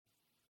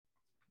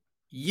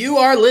You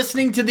are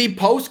listening to the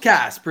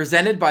postcast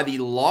presented by the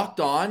Locked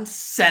On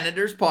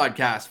Senators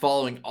podcast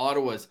following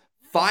Ottawa's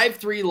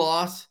 5-3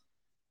 loss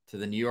to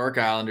the New York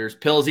Islanders.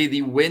 Pilsy,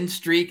 the win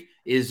streak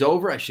is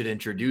over. I should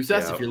introduce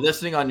us. If you're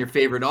listening on your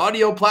favorite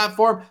audio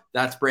platform,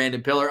 that's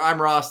Brandon Pillar.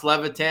 I'm Ross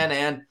Levitan.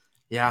 And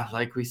yeah,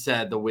 like we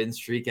said, the win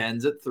streak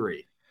ends at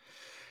 3.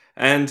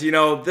 And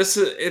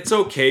it's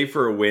okay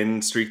for a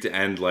win streak to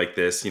end like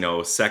this.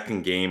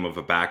 Second game of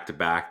a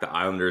back-to-back. The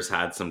Islanders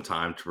had some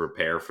time to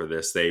prepare for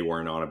this. They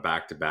weren't on a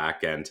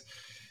back-to-back, and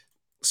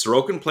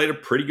Sorokin played a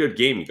pretty good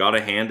game. You got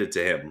to hand it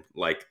to him.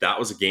 Like, that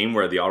was a game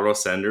where the Ottawa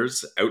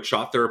Senators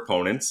outshot their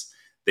opponents.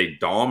 They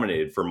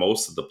dominated for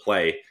most of the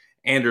play.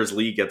 Anders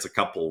Lee gets a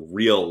couple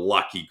real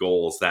lucky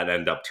goals that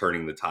end up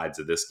turning the tides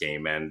of this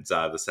game, and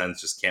the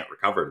Sens just can't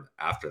recover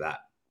after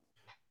that.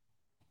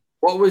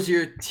 What was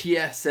your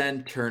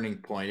TSN turning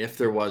point, if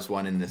there was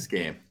one in this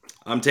game?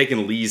 I'm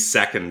taking Lee's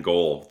second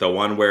goal, the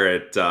one where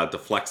it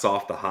deflects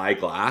off the high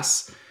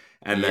glass,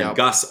 and then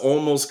Gus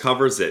almost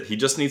covers it. He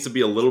just needs to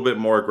be a little bit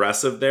more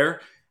aggressive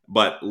there.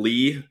 But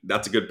Lee,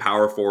 that's a good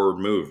power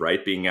forward move,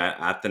 right? Being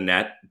at the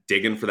net,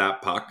 digging for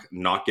that puck,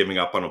 not giving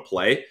up on a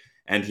play,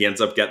 and he ends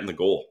up getting the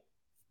goal.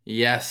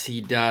 Yes,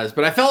 he does.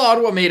 But I felt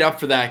Ottawa made up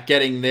for that,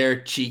 getting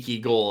their cheeky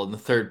goal in the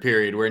third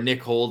period where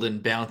Nick Holden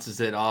bounces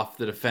it off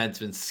the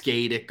defenseman's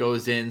skate. It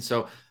goes in.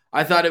 So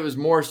I thought it was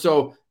more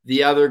so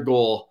the other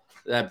goal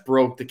that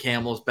broke the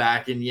camel's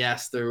back. And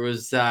yes, there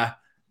was the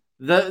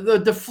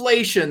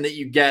deflation that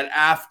you get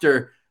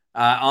after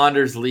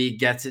Anders Lee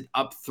gets it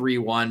up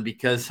 3-1,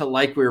 because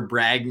like we were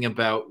bragging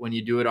about, when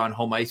you do it on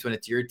home ice when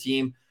it's your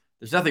team,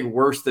 there's nothing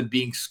worse than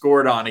being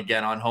scored on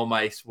again on home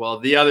ice while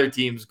the other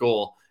team's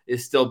goal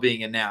is still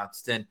being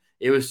announced. And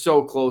it was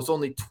so close,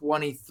 only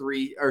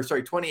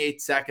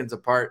 28 seconds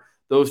apart,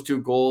 those two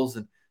goals,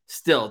 and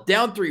still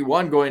down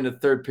 3-1 going to the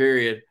third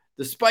period,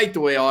 despite the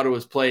way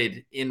Ottawa's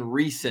played in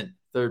recent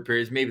third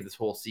periods. Maybe this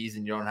whole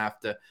season, you don't have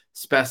to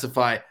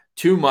specify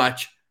too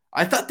much.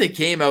 I thought they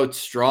came out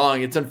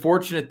strong. It's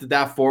unfortunate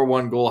that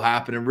 4-1 goal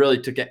happened and really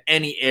took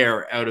any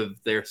air out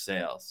of their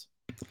sails.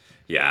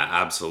 Yeah,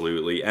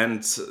 absolutely.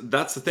 And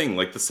that's the thing.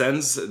 Like, the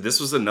Sens,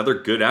 this was another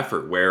good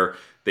effort where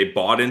they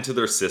bought into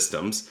their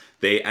systems.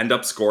 They end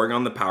up scoring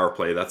on the power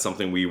play. That's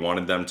something we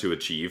wanted them to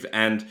achieve.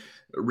 And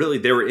really,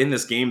 they were in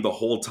this game the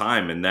whole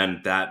time. And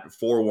then that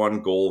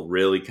 4-1 goal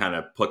really kind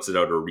of puts it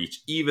out of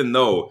reach, even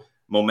though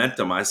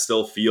momentum, I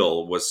still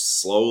feel, was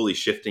slowly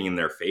shifting in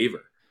their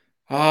favor.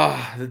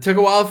 It took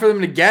a while for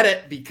them to get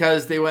it,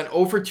 because they went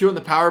 0 for 2 on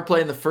the power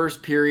play in the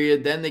first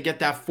period. Then they get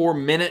that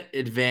 4-minute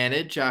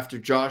advantage after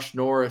Josh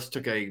Norris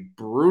took a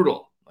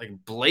brutal,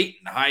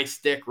 blatant high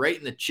stick right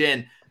in the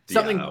chin.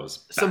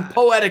 Some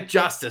poetic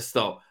justice,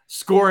 though,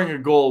 scoring a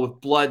goal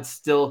with blood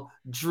still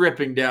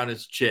dripping down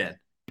his chin.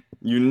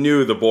 You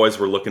knew the boys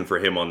were looking for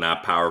him on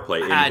that power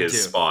play in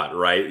his spot,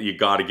 right? You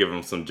got to give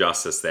him some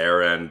justice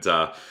there. And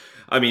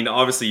I mean,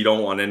 obviously you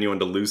don't want anyone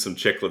to lose some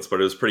chiclets,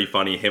 but it was pretty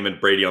funny. Him and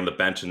Brady on the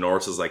bench, and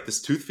Norris was like,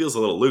 "This tooth feels a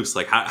little loose.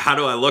 Like, how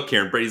do I look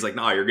here?" And Brady's like,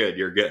 "No, you're good.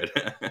 You're good."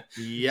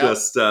 Yep.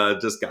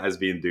 Just guys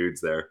being dudes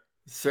there.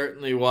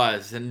 Certainly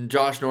was. And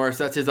Josh Norris,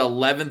 that's his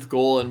 11th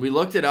goal. And we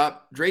looked it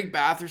up. Drake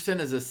Batherson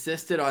has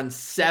assisted on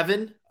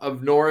 7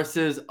 of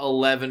Norris's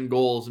 11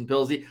 goals. And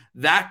Pilsy,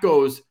 that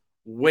goes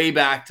way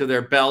back to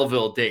their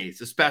Belleville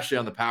days, especially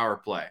on the power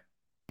play.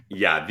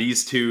 Yeah,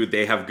 these two,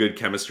 they have good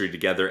chemistry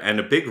together. And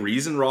a big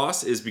reason,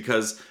 Ross, is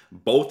because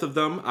both of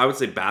them, I would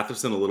say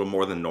Batherson a little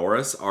more than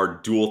Norris,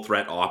 are dual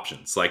threat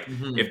options. Like,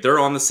 if they're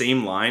on the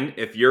same line,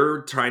 if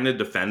you're trying to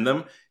defend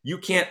them, you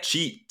can't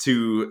cheat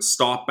to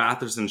stop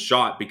Batherson's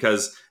shot,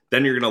 because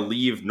then you're going to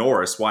leave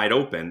Norris wide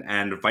open,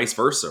 and vice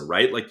versa,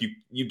 right? Like,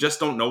 you just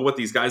don't know what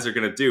these guys are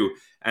going to do.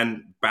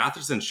 And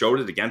Batherson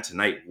showed it again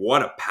tonight.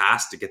 What a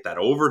pass to get that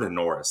over to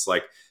Norris.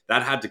 Like,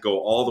 that had to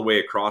go all the way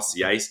across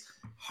the ice,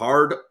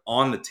 hard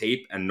on the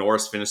tape, and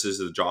Norris finishes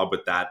the job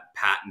with that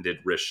patented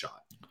wrist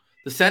shot.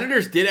 The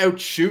Senators did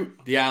outshoot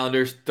the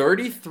Islanders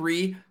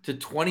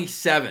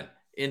 33-27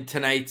 in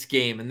tonight's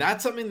game. And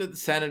that's something that the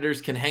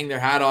Senators can hang their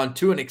hat on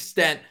to an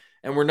extent.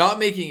 And we're not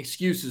making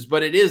excuses,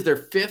 but it is their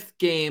 5th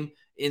game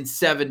in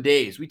 7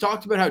 days. We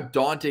talked about how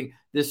daunting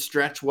this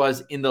stretch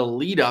was in the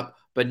lead up,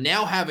 but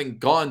now having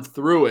gone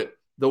through it,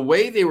 the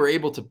way they were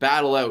able to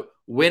battle out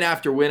win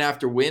after win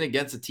after win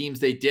against the teams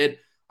they did,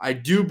 I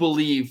do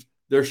believe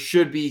there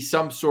should be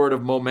some sort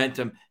of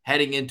momentum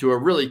heading into a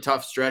really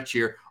tough stretch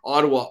here.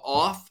 Ottawa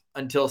off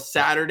until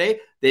Saturday.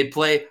 They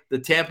play the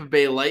Tampa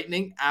Bay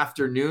Lightning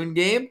afternoon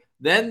game.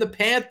 Then the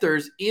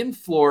Panthers in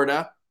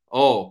Florida.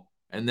 Oh,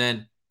 and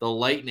then the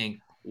Lightning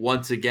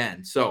once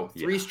again. So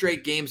 3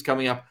 straight games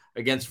coming up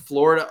against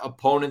Florida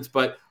opponents.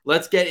 But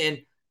let's get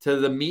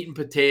into the meat and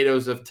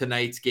potatoes of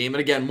tonight's game.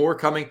 And again, more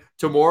coming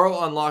tomorrow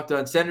on Locked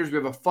On Senators. We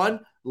have a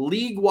fun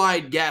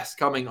league-wide guest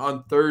coming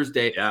on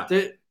Thursday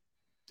to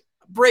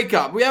break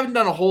up. We haven't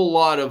done a whole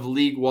lot of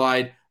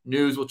league-wide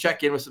news. We'll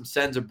check in with some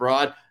Sens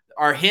abroad.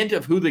 Our hint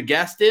of who the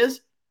guest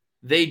is,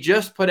 they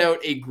just put out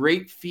a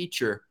great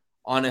feature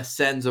on a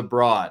Sens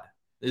abroad.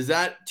 Is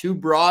that too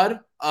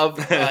broad of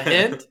a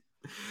hint?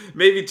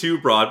 maybe too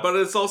broad, but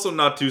it's also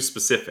not too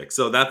specific.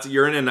 So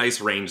you're in a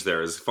nice range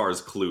there as far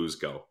as clues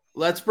go.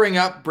 Let's bring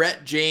up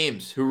Brett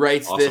James, who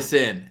writes this Awesome.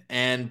 in.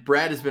 And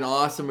Brett has been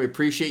awesome. We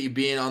appreciate you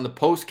being on the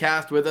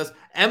postcast with us.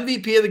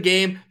 MVP of the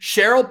game,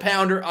 Cheryl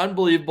Pounder,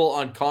 unbelievable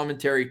on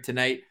commentary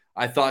tonight.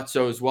 I thought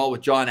so as well,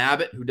 with John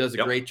Abbott, who does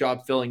a great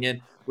job filling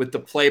in with the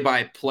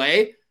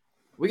play-by-play.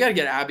 We got to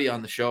get Abby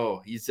on the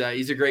show. He's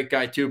a great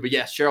guy too. But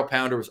yes, Cheryl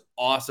Pounder was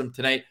awesome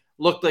tonight.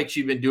 Looked like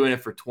she'd been doing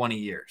it for 20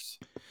 years.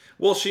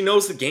 Well, she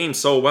knows the game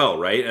so well,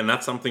 right? And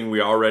that's something we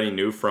already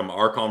knew from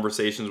our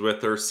conversations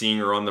with her, seeing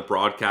her on the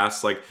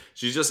broadcast. Like,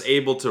 she's just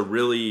able to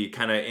really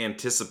kind of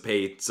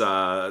anticipate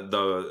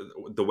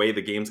the way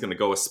the game's going to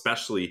go,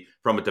 especially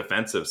from a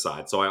defensive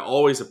side. So I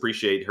always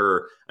appreciate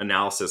her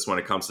analysis when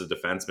it comes to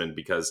defensemen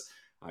because,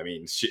 I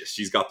mean,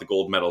 she's got the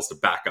gold medals to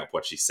back up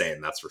what she's saying,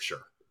 that's for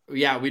sure.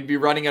 Yeah, we'd be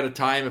running out of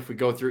time if we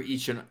go through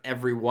each and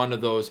every one of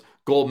those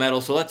gold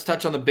medals. So let's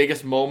touch on the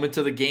biggest moments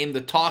of the game,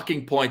 the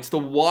talking points, the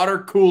water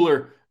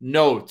cooler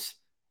notes.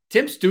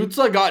 Tim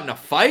Stützle got in a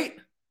fight,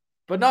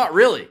 but not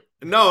really.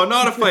 No,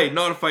 not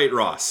a fight,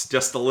 Ross.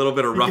 Just a little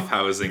bit of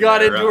roughhousing.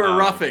 Got into a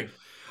roughing.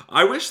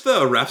 I wish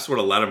the refs would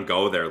have let him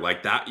go there.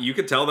 Like that, you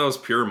could tell that was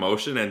pure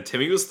emotion, and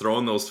Timmy was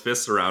throwing those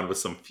fists around with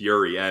some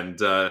fury. And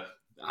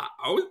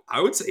I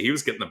would say he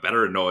was getting the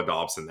better of Noah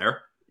Dobson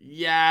there.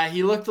 Yeah,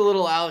 he looked a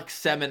little Alex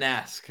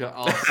Semen-esque,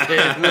 I'll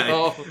say.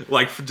 No.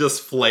 Like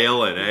just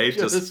flailing, eh?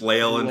 Just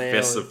flailing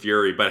fists of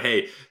fury. But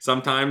hey,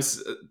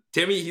 sometimes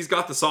Timmy, he's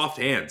got the soft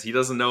hands. He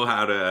doesn't know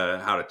how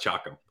to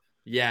chuck them.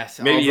 Yes.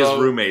 Maybe his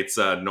roommates,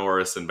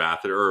 Norris and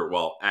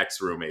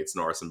ex-roommates,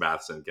 Norris and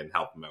Batherson can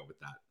help him out with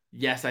that.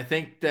 Yes, I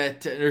think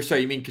that, or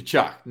sorry, you mean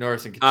Tkachuk,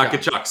 Norris and Tkachuk.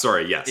 Tkachuk,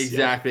 sorry, yes.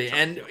 Exactly. Yeah,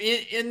 and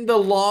in the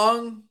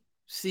long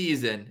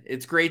season,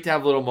 it's great to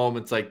have little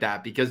moments like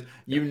that because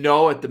you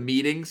know at the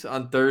meetings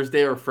on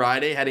Thursday or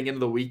Friday heading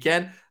into the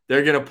weekend,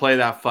 they're going to play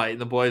that fight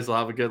and the boys will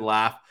have a good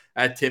laugh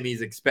at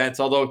Timmy's expense.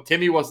 Although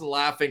Timmy wasn't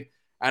laughing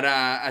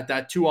at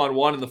that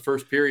 2-on-1 in the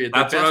first period.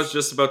 That's what I was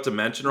just about to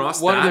mention, Ross.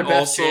 One of their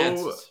best also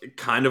chances.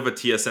 Kind of a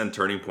TSN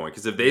turning point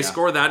because if they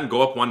score that and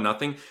go up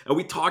 1-0, and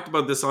we talked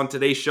about this on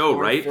today's show,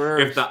 right?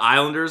 If the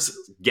Islanders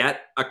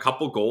get a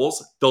couple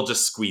goals, they'll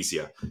just squeeze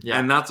you. Yeah.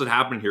 And that's what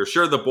happened here.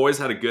 Sure, the boys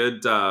had a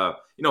good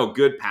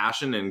good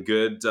passion and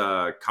good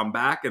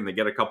comeback, and they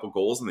get a couple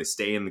goals and they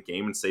stay in the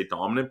game and stay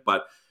dominant,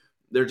 but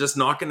they're just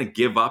not going to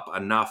give up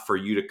enough for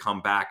you to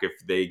come back if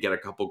they get a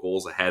couple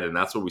goals ahead. And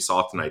that's what we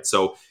saw tonight.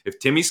 So if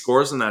Timmy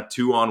scores in that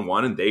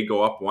 2-on-1 and they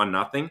go up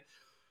 1-0,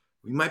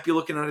 we might be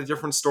looking at a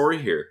different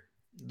story here.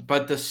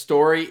 But the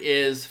story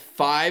is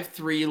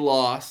 5-3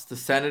 loss. The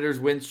Senators'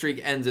 win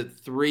streak ends at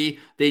 3.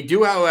 They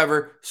do,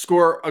 however,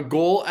 score a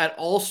goal at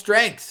all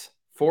strengths.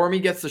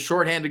 Formey gets the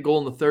shorthanded goal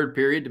in the third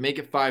period to make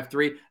it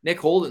 5-3. Nick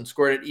Holden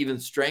scored at even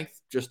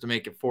strength just to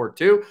make it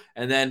 4-2.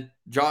 And then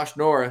Josh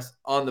Norris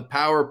on the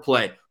power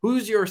play.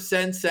 Who's your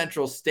Sen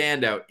Central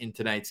standout in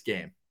tonight's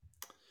game?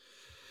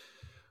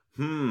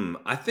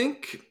 I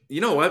think, you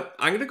know what?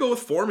 I'm going to go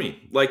with Formey.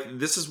 Like,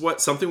 this is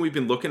something we've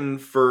been looking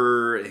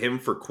for him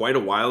for quite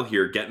a while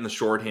here, getting the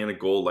shorthanded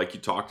goal like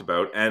you talked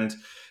about. And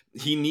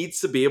he needs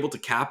to be able to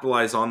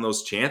capitalize on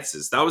those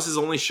chances. That was his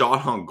only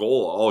shot on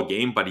goal all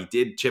game, but he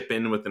did chip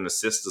in with an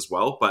assist as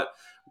well. But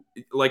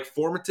like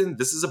Formenton,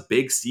 this is a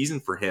big season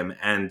for him,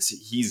 and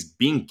he's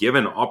being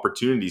given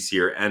opportunities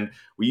here. And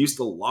we used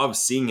to love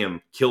seeing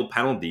him kill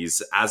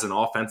penalties as an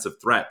offensive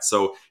threat.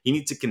 So he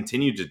needs to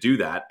continue to do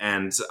that.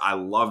 And I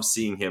love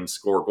seeing him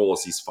score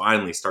goals. He's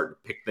finally starting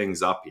to pick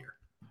things up here.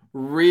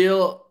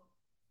 Real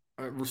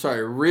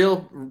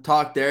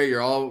talk there.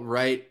 You're all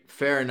right.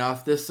 Fair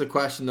enough. This is a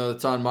question, though,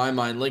 that's on my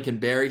mind. Lincoln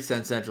Berry,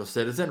 Sen Central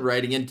citizen,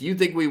 writing in, do you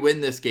think we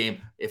win this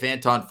game if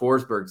Anton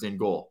Forsberg's in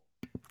goal?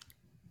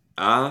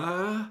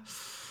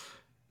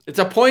 It's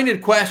a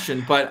pointed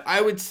question, but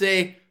I would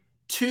say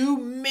 2,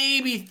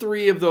 maybe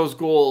 3 of those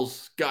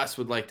goals Gus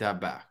would like to have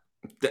back.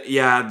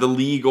 Yeah, the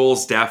Lee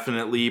goals,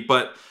 definitely.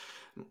 But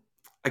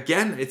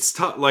again, it's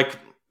tough. Like,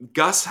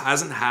 Gus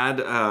hasn't had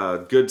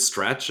a good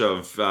stretch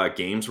of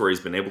games where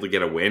he's been able to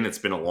get a win. It's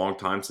been a long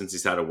time since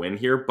he's had a win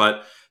here,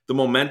 but the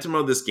momentum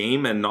of this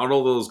game and not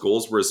all those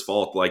goals were his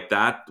fault. Like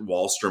that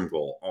Wahlstrom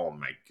goal, oh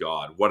my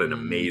God, what an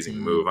amazing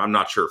move. I'm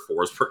not sure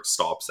Forsberg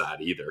stops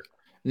that either.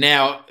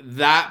 Now,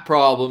 that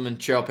problem, and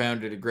Cheryl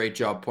Pounder did a great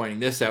job pointing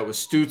this out, was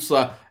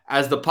Stützle.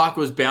 As the puck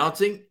was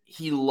bouncing,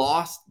 he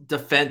lost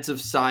defensive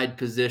side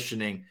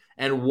positioning.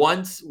 And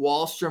once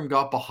Wahlstrom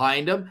got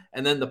behind him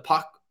and then the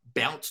puck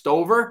bounced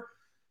over,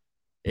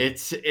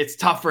 it's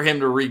tough for him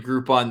to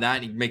regroup on that.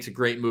 And he makes a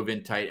great move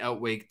in tight,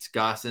 outweights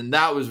Gus. And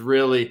that was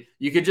really,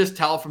 you could just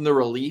tell from the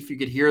relief. You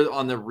could hear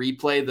on the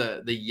replay,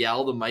 the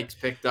yell the mics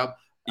picked up.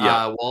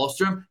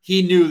 Wahlstrom,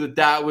 he knew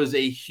that was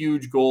a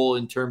huge goal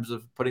in terms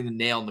of putting the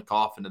nail in the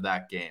coffin of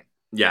that game.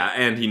 Yeah,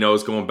 and he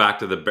knows going back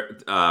to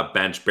the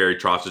bench, Barry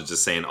Trotz is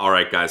just saying, all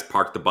right, guys,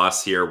 park the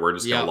bus here. We're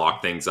just going to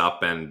lock things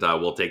up, and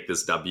we'll take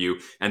this W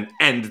and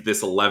end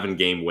this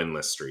 11-game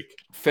winless streak.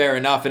 Fair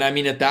enough. And I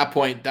mean, at that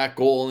point, that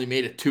goal only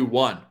made it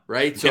 2-1,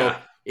 right? So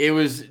it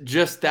was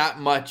just that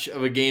much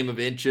of a game of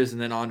inches.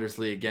 And then,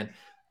 honestly, again,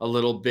 a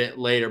little bit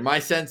later. My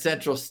Sen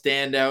Central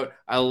standout.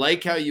 I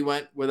like how you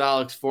went with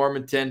Alex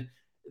Formenton.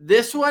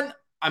 This one,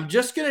 I'm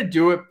just going to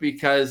do it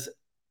because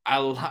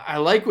I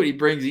like what he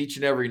brings each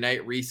and every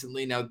night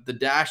recently. Now, the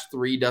Dash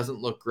 3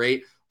 doesn't look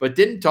great, but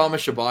didn't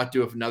Thomas Chabot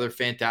do another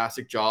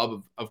fantastic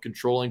job of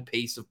controlling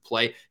pace of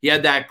play? He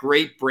had that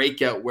great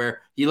breakout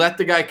where he let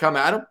the guy come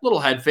at him, little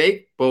head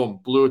fake, boom,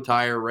 blew a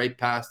tire right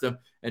past him,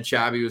 and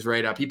Shabby was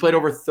right up. He played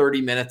over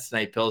 30 minutes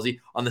tonight, Pilsy,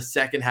 on the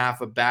second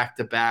half of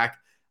back-to-back.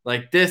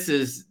 Like, this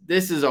is a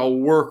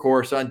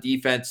workhorse on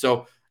defense.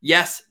 So,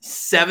 yes,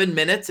 7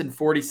 minutes and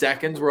 40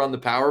 seconds were on the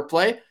power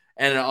play,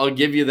 and I'll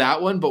give you that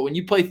one. But when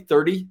you play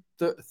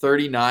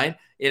 39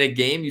 in a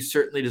game, you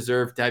certainly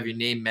deserve to have your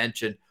name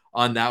mentioned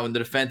on that one. The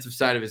defensive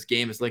side of his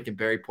game, as Lincoln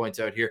Berry points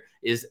out here,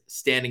 is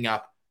standing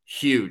up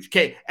huge.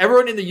 Okay,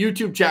 everyone in the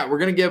YouTube chat, we're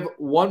going to give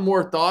one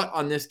more thought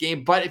on this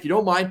game, but if you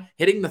don't mind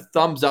hitting the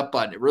thumbs up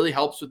button, it really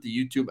helps with the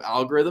YouTube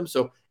algorithm.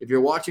 So if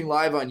you're watching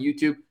live on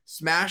YouTube,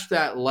 smash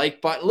that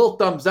like button, a little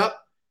thumbs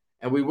up,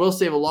 and we will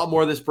save a lot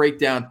more of this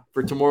breakdown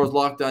for tomorrow's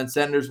Locked On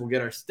Senators. We'll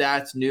get our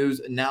stats,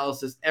 news,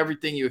 analysis,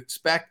 everything you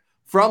expect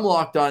from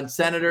Locked On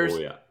Senators. Oh,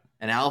 yeah.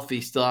 And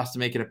Alfie still has to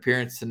make an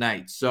appearance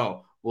tonight.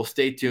 So we'll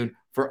stay tuned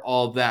for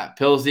all that.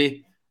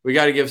 Pilsy, we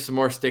got to give some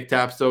more stick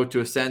taps, though, to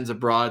Ascends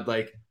Abroad.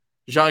 Like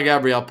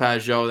Jean-Gabriel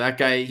Pageau, that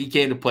guy, he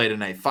came to play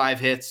tonight. 5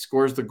 hits,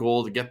 scores the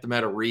goal to get them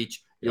out of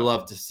reach. You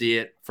love to see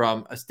it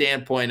from a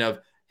standpoint of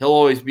he'll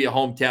always be a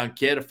hometown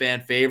kid, a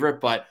fan favorite,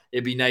 but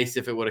it'd be nice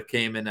if it would have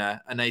came in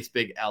a nice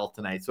big L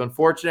tonight. So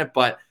unfortunate,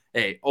 but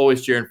hey,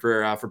 always cheering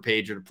for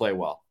Pageau to play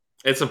well.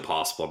 It's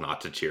impossible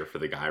not to cheer for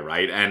the guy,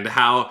 right? And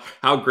how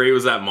great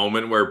was that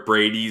moment where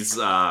Brady's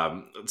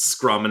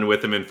scrumming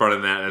with him in front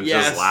of that and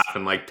just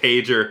laughing like,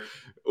 Pager,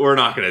 we're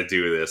not going to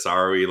do this,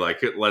 are we?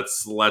 Like,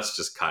 let's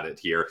just cut it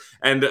here.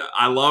 And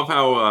I love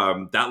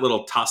how that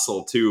little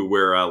tussle too,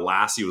 where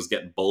Lassie was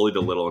getting bullied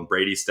a little and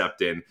Brady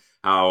stepped in.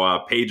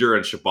 How Pager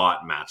and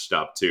Chabot matched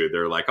up too.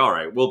 They're like, all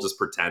right, we'll just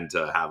pretend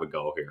to have a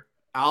go here.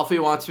 Alfie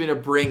wants me to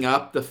bring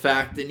up the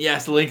fact, and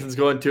yes, Lincoln's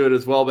going to it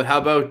as well, but how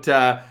about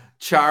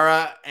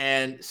Chara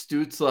and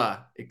Stützle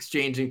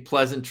exchanging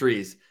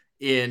pleasantries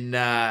in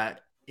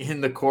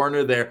the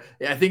corner there?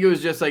 I think it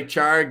was just like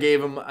Chara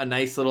gave him a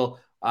nice little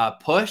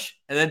push,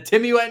 and then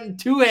Timmy went and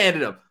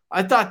two-handed him.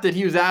 I thought that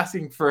he was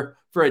asking for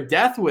a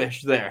death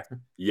wish there.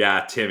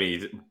 Yeah,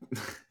 Timmy.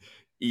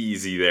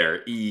 Easy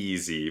there,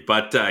 easy.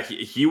 But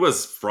he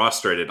was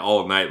frustrated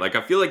all night. Like,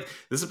 I feel like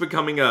this is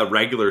becoming a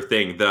regular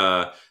thing,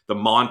 the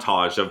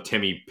montage of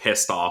Timmy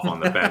pissed off on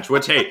the bench,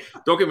 which, hey,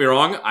 don't get me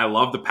wrong, I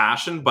love the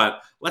passion,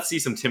 but let's see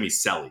some Timmy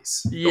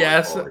Sellies.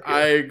 Yes, I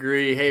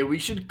agree. Hey, we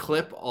should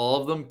clip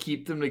all of them,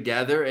 keep them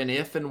together, and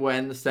if and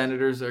when the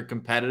Senators are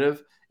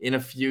competitive in a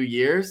few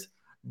years,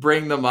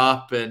 bring them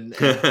up and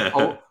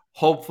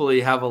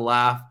hopefully have a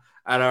laugh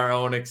at our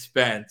own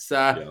expense.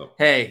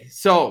 Hey,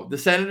 so the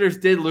Senators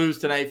did lose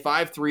tonight,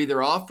 5-3.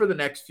 They're off for the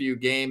next few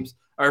games,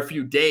 or a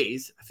few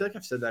days. I feel like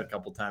I've said that a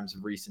couple times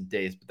in recent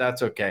days, but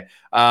that's okay.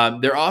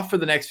 They're off for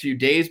the next few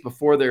days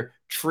before their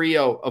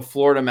trio of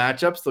Florida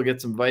matchups. They'll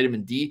get some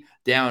vitamin D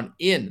down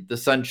in the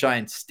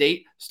Sunshine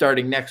State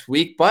starting next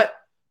week, but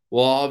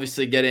we'll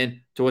obviously get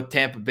into what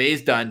Tampa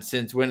Bay's done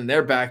since winning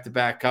their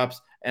back-to-back cups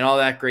and all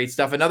that great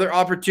stuff. Another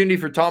opportunity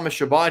for Thomas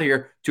Chabot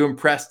here to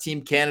impress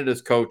Team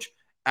Canada's coach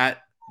at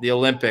the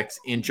Olympics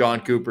in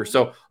John Cooper.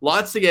 So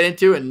lots to get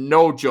into, and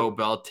no Joe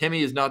Bell.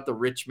 Timmy is not the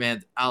rich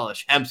man's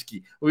Ales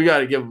Hemsky. We got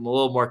to give him a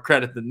little more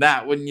credit than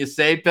that, wouldn't you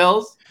say,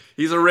 Pills?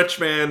 He's a rich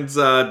man's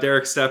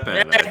Derek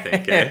Stepan, I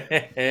think.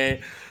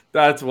 Eh?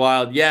 That's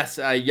wild. Yes,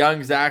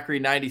 young Zachary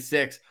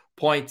 96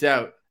 points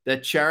out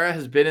that Chara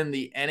has been in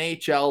the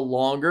NHL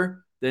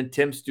longer than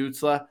Tim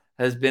Stützle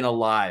has been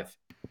alive.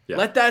 Yeah.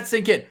 Let that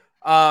sink in.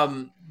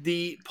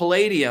 The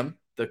Palladium,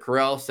 the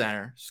Corel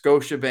Center,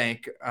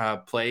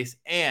 Scotiabank place,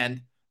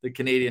 and the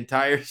Canadian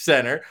Tire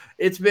Center.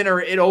 It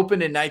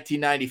opened in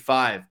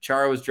 1995.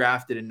 Chara was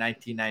drafted in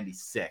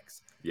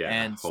 1996. Yeah,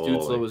 and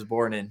Stützle was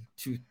born in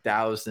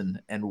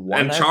 2001.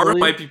 And Chara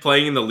might be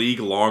playing in the league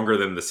longer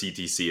than the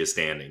CTC is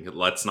standing.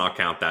 Let's not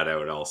count that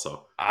out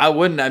also. I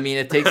wouldn't. I mean,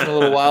 it takes him a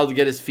little while to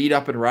get his feet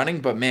up and running,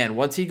 but man,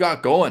 once he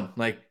got going,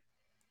 like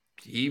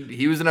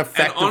he was an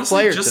effective honestly,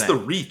 player. Just tonight.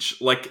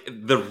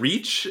 the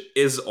reach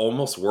is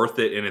almost worth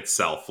it in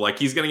itself. Like,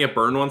 he's going to get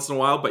burned once in a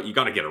while, but you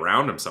got to get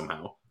around him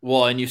somehow.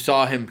 Well, and you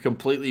saw him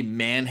completely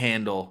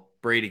manhandle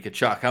Brady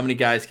Tkachuk. How many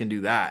guys can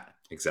do that?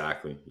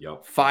 Exactly.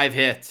 Yep. 5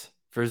 hits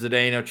for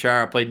Zdeno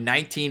Chara. Played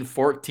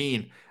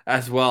 19-14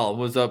 as well.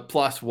 Was a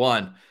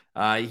 +1.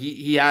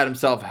 He had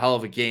himself a hell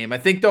of a game. I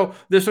think, though,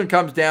 this one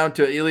comes down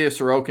to Ilya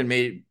Sorokin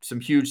made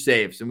some huge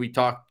saves. And we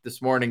talked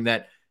this morning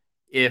that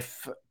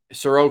if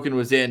Sorokin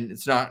was in,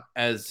 it's not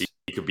as...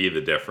 He could be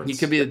the difference. He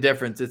could be the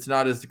difference. It's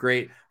not as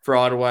great for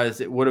Ottawa as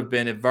it would have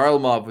been if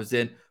Varlamov was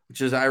in,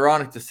 which is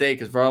ironic to say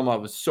because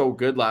Varlamov was so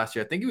good last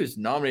year. I think he was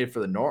nominated for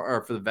the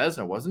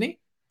Vezina, wasn't he?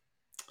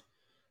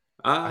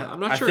 I'm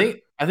not sure.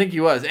 I think he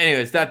was.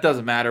 Anyways, that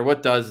doesn't matter.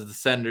 What does is the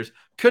Senators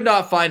could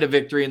not find a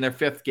victory in their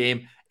 5th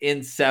game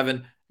in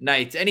 7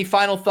 nights. Any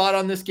final thought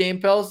on this game,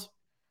 Pills?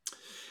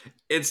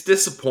 It's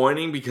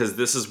disappointing because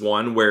this is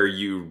one where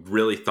you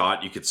really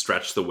thought you could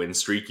stretch the win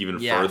streak even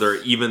further,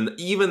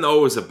 even though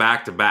it was a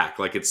back-to-back.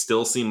 Like, it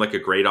still seemed like a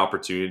great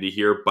opportunity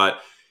here,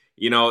 but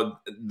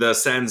the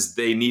Sens,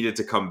 they needed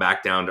to come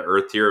back down to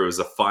earth here. It was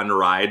a fun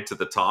ride to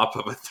the top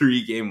of a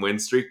 3-game win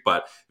streak,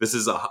 but this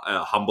is a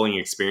humbling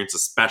experience,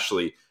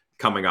 especially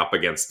coming up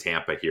against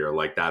Tampa here.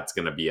 Like, that's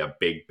going to be a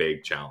big,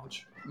 big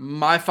challenge.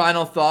 My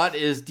final thought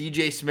is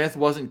DJ Smith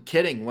wasn't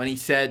kidding when he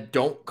said,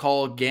 don't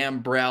call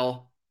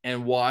Gambrell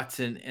and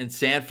Watson and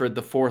Sanford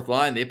the fourth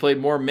line. They played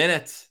more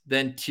minutes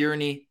than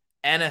Tierney,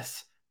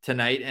 Ennis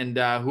tonight. And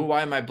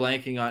why am I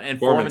blanking on? And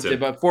Formanton.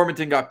 But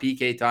Formanton got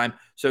PK time,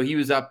 so he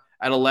was up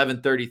at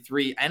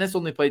 11:33. Ennis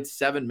only played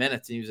 7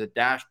 minutes, and he was a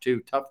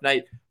 -2. Tough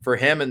night for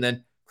him. And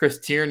then Chris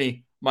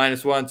Tierney,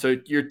 -1. So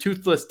your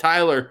toothless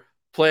Tyler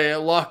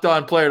locked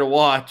on player to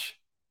watch.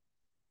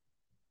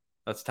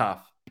 That's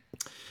tough.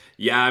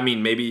 Yeah, I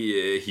mean,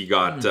 maybe he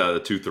got the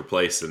tooth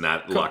replaced and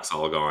that luck's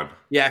all gone.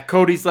 Yeah,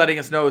 Cody's letting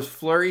us know it's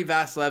Fleury,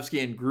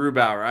 Vasilevsky, and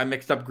Grubauer. I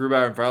mixed up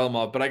Grubauer and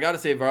Varlamov, but I got to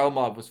say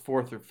Varlamov was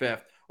 4th or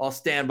 5th. I'll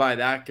stand by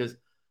that because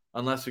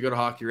unless we go to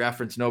Hockey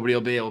Reference, nobody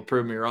will be able to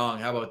prove me wrong.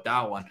 How about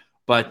that one?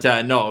 But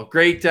no,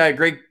 great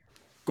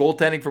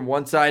goaltending from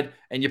one side,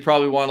 and you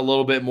probably want a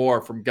little bit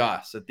more from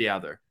Gus at the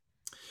other.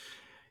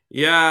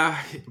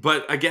 Yeah,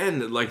 but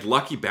again, like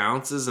lucky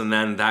bounces, and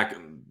then that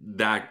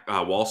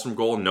Wahlstrom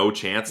goal, no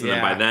chance. And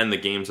then by then, the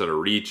game's out of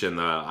reach, and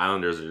the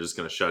Islanders are just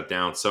going to shut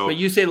down. So, but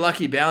you say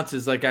lucky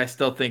bounces, like I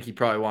still think he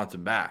probably wants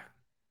him back.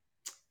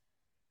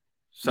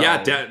 So.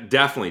 Yeah,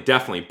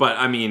 definitely. But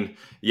I mean,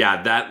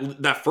 yeah,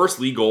 that first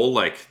league goal,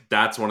 like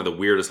that's one of the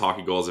weirdest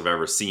hockey goals I've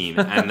ever seen.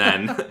 And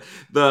then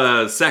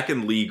the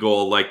second league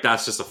goal, like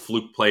that's just a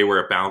fluke play where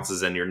it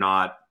bounces and you're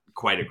not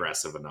quite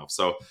aggressive enough.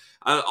 So,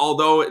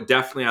 although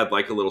definitely I'd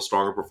like a little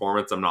stronger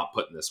performance, I'm not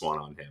putting this one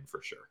on him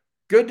for sure.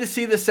 Good to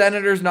see the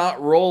Senators not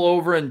roll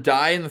over and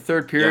die in the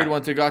third period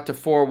once it got to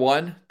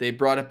 4-1. They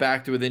brought it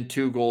back to within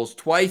 2 goals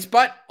twice,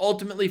 but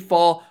ultimately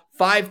fall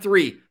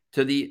 5-3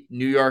 to the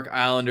New York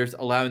Islanders,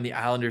 allowing the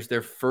Islanders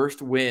their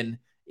first win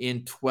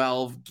in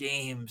 12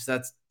 games.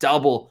 That's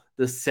double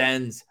the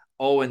Sens'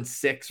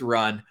 0-6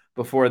 run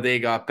before they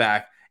got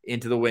back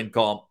into the win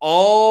column.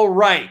 All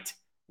right,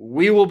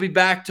 we will be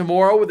back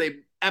tomorrow with a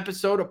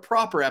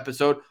proper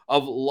episode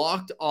of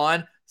Locked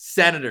On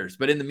Senators.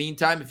 But in the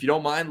meantime, if you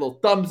don't mind, a little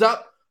thumbs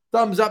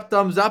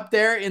up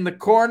there in the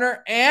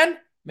corner, and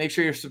make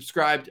sure you're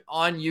subscribed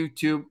on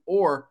YouTube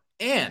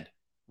and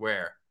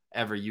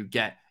wherever you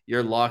get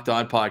your Locked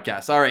On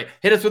podcast. All right,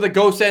 hit us with a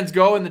Go Sens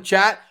Go in the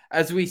chat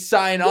as we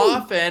sign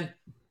off, and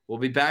we'll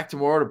be back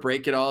tomorrow to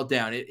break it all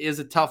down. It is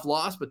a tough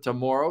loss, but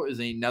tomorrow is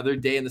another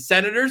day, and the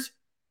Senators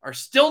are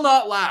still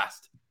not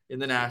last in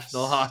the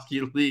National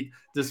Hockey League,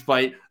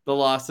 despite the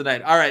loss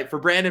tonight. All right, for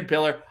Brandon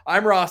Pillar,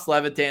 I'm Ross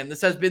Levitan.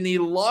 This has been the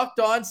Locked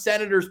On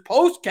Senators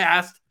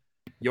postcast,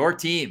 your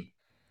team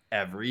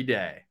every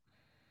day.